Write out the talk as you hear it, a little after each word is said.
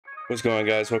What's going on,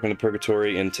 guys? Welcome to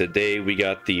Purgatory, and today we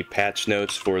got the patch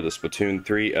notes for the Splatoon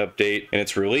 3 update, and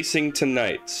it's releasing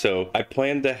tonight. So I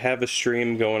plan to have a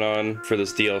stream going on for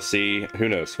this DLC. Who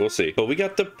knows? We'll see. But we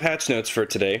got the patch notes for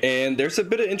today, and there's a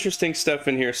bit of interesting stuff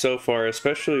in here so far,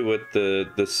 especially with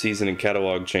the season and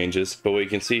catalog changes. But what you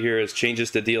can see here is changes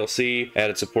to DLC,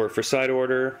 added support for side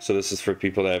order. So this is for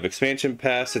people that have expansion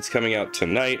pass. It's coming out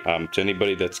tonight. To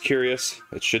anybody that's curious,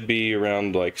 it should be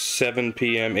around like 7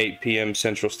 p.m., 8 p.m.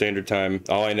 Central Standard Time.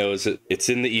 All I know is that it's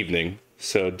in the evening,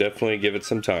 so definitely give it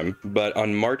some time. But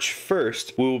on March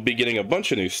 1st, we will be getting a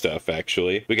bunch of new stuff,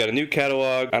 actually. We got a new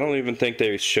catalog. I don't even think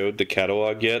they showed the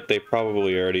catalog yet. They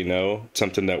probably already know.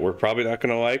 Something that we're probably not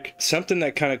going to like. Something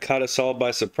that kind of caught us all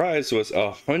by surprise was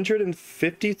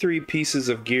 153 pieces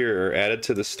of gear are added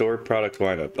to the store product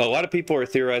lineup. A lot of people are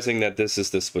theorizing that this is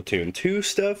the Splatoon 2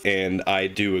 stuff, and I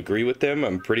do agree with them.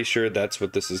 I'm pretty sure that's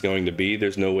what this is going to be.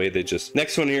 There's no way they just...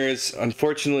 Next one here is,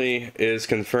 unfortunately, is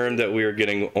confirmed that we are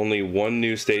getting only one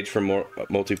new stage for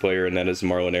multiplayer, and that is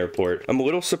Marlin Airport. I'm a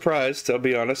little surprised, I'll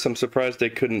be honest. I'm surprised they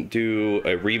couldn't do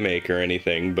a remake or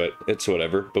anything, but it's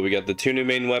whatever. But we got the 2 new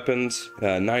main weapons,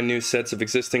 9 new sets of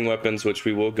existing weapons, which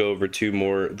we will go over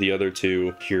the other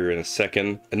 2 here in a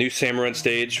second. A new Samurai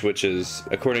stage, which is,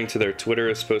 according to their Twitter,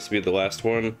 is supposed to be the last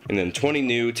one. And then 20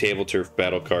 new table turf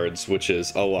battle cards, which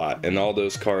is a lot. And all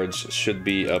those cards should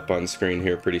be up on screen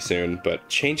here pretty soon. But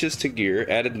changes to gear,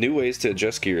 added new ways to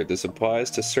adjust gear. This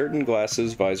applies to certain glasses,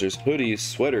 visors, hoodies,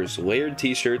 sweaters, layered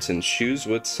t-shirts, and shoes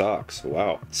with socks.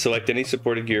 Wow. Select any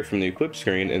supported gear from the equip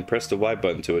screen and press the Y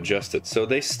button to adjust it. So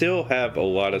they still have a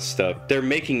lot of stuff. They're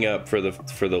making up for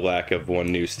the lack of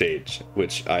one new stage,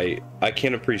 which I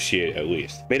can appreciate at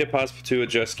least. Made it possible to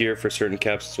adjust gear for certain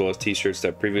caps as well as t-shirts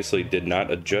that previously did not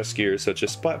adjust gear, such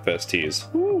as Splatfest tees.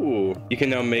 Ooh. You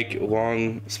can now make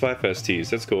long Splatfest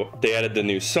tees. That's cool. They added the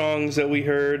new songs that we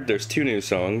heard. There's 2 new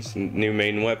songs. New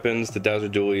main weapons, the Dowser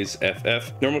Dualies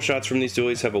FF. Normal shots from these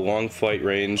dualies have a long flight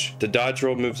range. The dodge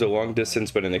roll moves a long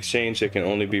distance, but in exchange, it can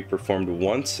only be performed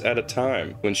once at a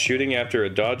time. When shooting after a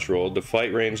dodge roll, the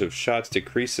flight range of shots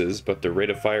decreases, but the rate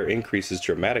of fire increases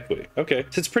dramatically. Okay,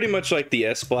 so it's pretty much like the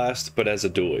S-Blast, but as a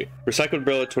dually. Recycled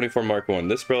Brella 24 Mark 1.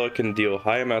 This Brella can deal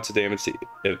high amounts of damage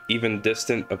to even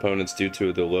distant opponents due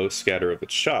to the low scatter of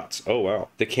its shots. Oh, wow.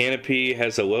 The Canopy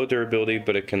has a low durability,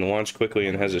 but it can launch quickly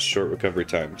and has a short recovery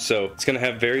time. So it's going to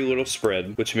have very little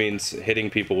spread, which means hitting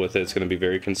people with it's going to be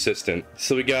very consistent.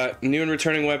 So we got new and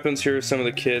returning weapons. Here are some of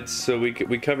the kits. So we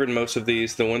covered most of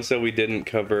these. The ones that we didn't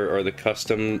cover are the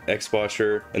custom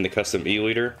X-Bosher and the custom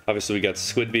E-Leader. Obviously we got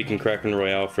Squidbeak and Kraken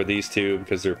Royale for these 2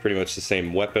 because they're pretty much the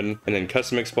same weapon. And then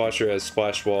custom X-Bosher has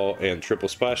Splash Wall and Triple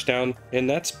Splashdown. And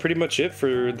that's pretty much it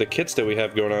for the kits that we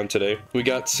have going on today. We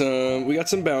got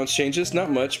some balance changes, not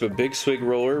much, but Big Swig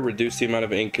Roller reduced the amount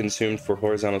of ink consumed for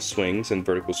horizontal swings and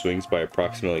vertical swings by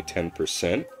approximately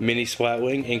 10%. Mini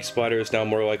Splatwing, ink splatter is now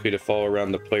more likely to fall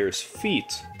around the player's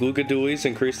feet. Gluga Dualies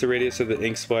increase the radius of the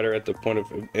ink splatter at the point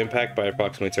of impact by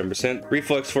approximately 10%.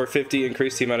 Reflux 450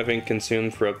 increased the amount of ink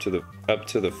consumed for up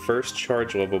to the first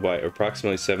charge level by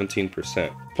approximately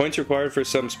 17%. Points required for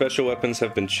some special weapons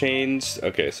have been changed.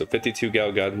 Okay, so 52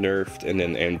 Gal got nerfed, and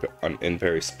then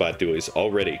Parry Splat Dualies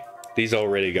already. These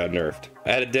already got nerfed.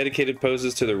 Added dedicated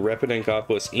poses to the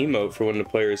Repidinkopolis emote for when the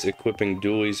player is equipping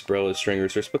dualies, brellas,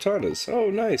 stringers, or splatanas. Oh,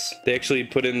 nice. They actually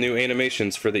put in new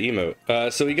animations for the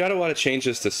emote. So we got a lot of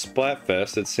changes to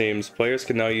Splatfest. It seems players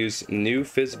can now use new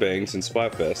Fizzbangs in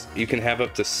Splatfest. You can have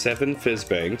up to 7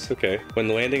 Fizzbangs, okay, when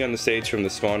landing on the stage from the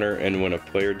spawner and when a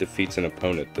player defeats an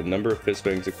opponent. The number of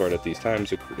Fizzbangs acquired at these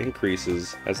times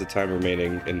increases as the time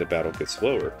remaining in the battle gets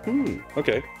lower.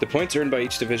 Okay. The points earned by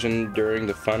each division during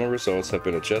the final results have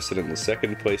been adjusted, in the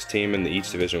second place team in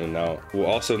each division will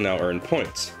also now earn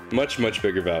points. Much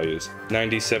bigger values.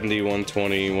 90, 70,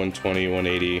 120, 120,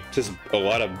 180. Just a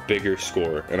lot of bigger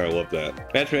score, and I love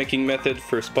that. Matchmaking method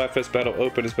for Splatfest Battle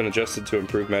Open has been adjusted to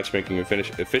improve matchmaking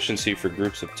efficiency for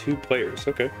groups of 2 players.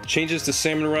 Okay. Changes to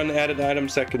Salmon Run, added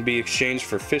items that can be exchanged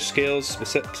for fish scales.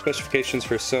 Specifications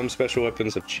for some special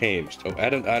weapons have changed. Oh,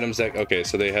 added items that... Okay,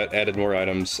 so they had added more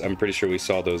items. I'm pretty sure we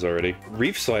saw those already.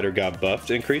 Reef Slider got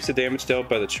buffed. Increased the damage dealt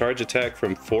by the charge attack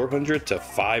from 400 to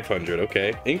 500.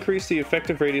 Okay. Increased the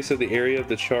effective radius of the area of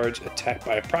the charge attack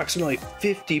by approximately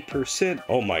 50%.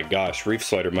 Oh my gosh, Reef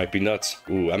Slider might be nuts.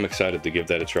 Ooh, I'm excited to give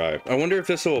that a try. I wonder if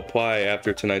this will apply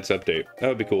after tonight's update. That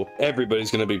would be cool.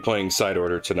 Everybody's going to be playing side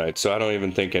order tonight, so I don't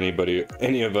even think any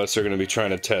of us are going to be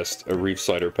trying to test a Reef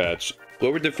Slider patch.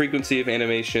 Lowered the frequency of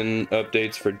animation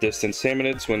updates for distant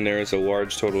salmonids when there is a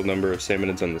large total number of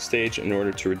salmonids on the stage in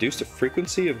order to reduce the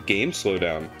frequency of game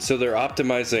slowdown. So they're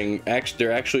optimizing,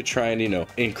 they're actually trying to,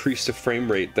 increase the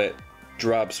frame rate that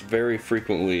drops very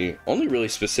frequently, only really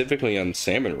specifically on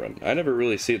Salmon Run. I never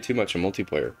really see it too much in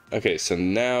multiplayer. Okay, so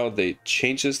now they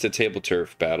changes to Table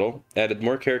Turf Battle, added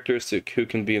more characters who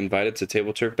can be invited to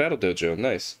Table Turf Battle Dojo.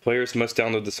 Nice. Players must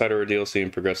download the side order DLC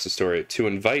and progress the story. To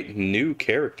invite new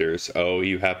characters, oh,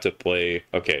 you have to play,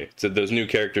 okay, so those new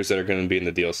characters that are going to be in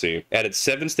the DLC. Added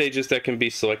 7 stages that can be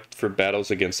selected for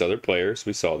battles against other players.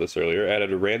 We saw this earlier.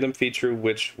 Added a random feature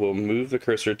which will move the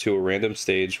cursor to a random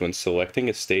stage when selecting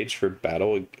a stage for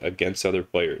battle against other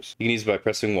players. You can use it by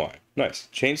pressing Y. Nice.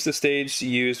 Change the stage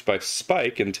used by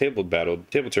Spike in Table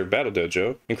Turf Battle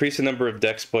Dojo. Increase the number of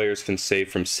decks players can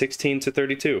save from 16 to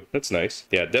 32. That's nice.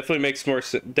 Yeah, definitely makes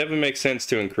sense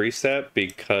to increase that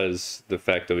because the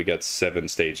fact that we got 7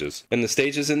 stages. And the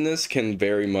stages in this can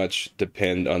very much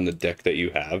depend on the deck that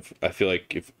you have. I feel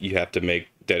like if you have to make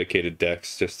dedicated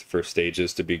decks just for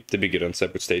stages to be good on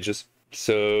separate stages.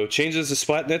 So, changes to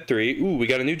Splatnet 3. Ooh, we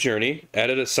got a new journey.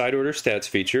 Added a side order stats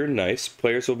feature. Nice.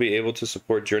 Players will be able to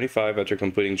support Journey 5 after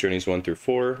completing Journeys 1 through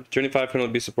 4. Journey 5 can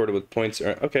only be supported with points.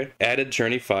 Okay. Added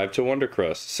Journey 5 to Wonder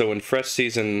Crust. So, when fresh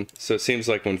season... So, it seems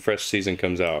like when fresh season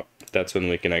comes out, that's when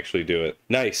we can actually do it.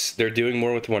 Nice. They're doing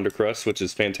more with Wonder Crust, which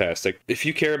is fantastic. If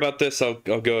you care about this, I'll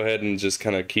go ahead and just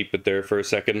kind of keep it there for a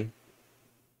second.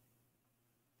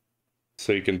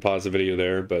 So you can pause the video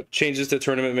there, but changes to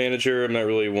Tournament Manager. I'm not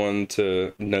really one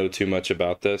to know too much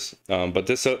about this, but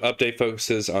this update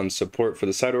focuses on support for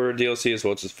the side order DLC as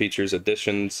well as features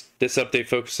additions. This update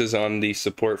focuses on the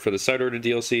support for the side order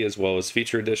DLC as well as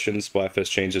feature additions,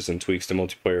 Splatfest changes, and tweaks to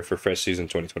multiplayer for Fresh Season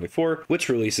 2024, which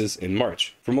releases in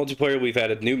March. For multiplayer, we've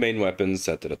added new main weapons.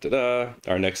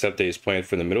 Our next update is planned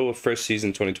for the middle of Fresh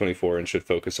Season 2024 and should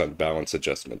focus on balance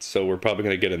adjustments. So we're probably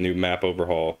going to get a new map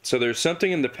overhaul. So there's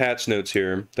something in the patch notes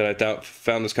here that I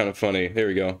found this kind of funny. There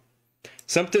we go.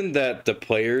 Something that the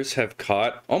players have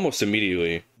caught almost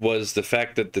immediately was the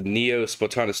fact that the Neo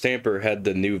Splatana Stamper had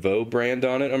the Nouveau brand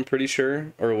on it, I'm pretty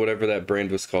sure, or whatever that brand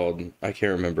was called. I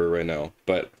can't remember right now.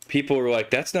 But people were like,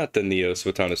 that's not the Neo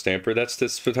Splatana Stamper, that's the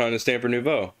Splatana Stamper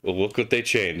Nouveau. Well, look what they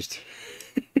changed.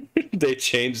 They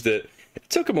changed it. It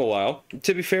took them a while.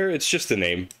 To be fair, it's just a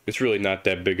name. It's really not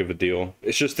that big of a deal.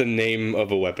 It's just the name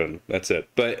of a weapon. That's it.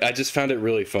 But I just found it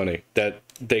really funny that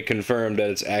they confirmed that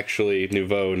it's actually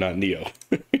Nouveau, not Neo.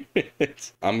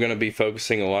 I'm going to be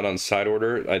focusing a lot on side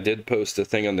order. I did post a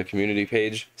thing on the community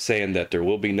page saying that there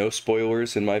will be no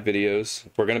spoilers in my videos.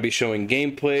 We're going to be showing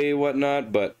gameplay,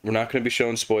 whatnot, but we're not going to be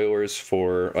showing spoilers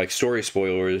for, like, story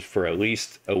spoilers for at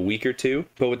least a week or two.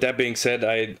 But with that being said,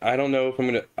 I don't know if I'm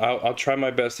going to... I'll try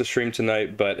my best to stream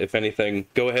tonight, but if anything,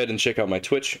 go ahead and check out my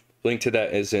Twitch. Link to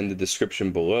that is in the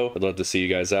description below. I'd love to see you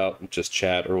guys out, just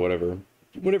chat or whatever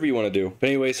you want to do. But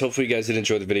anyways, hopefully you guys did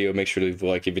enjoy the video. Make sure to leave a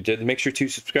like if you did. Make sure to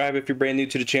subscribe if you're brand new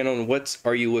to the channel. And what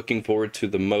are you looking forward to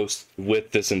the most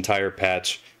with this entire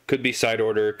patch? Could be side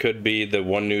order, could be the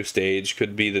one new stage,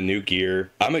 could be the new gear.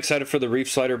 I'm excited for the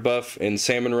Reef Slider buff in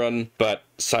Salmon Run, but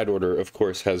side order, of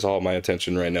course, has all my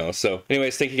attention right now. So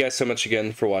anyways, thank you guys so much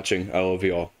again for watching. I love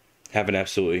you all. Have an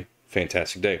absolutely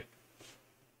fantastic day.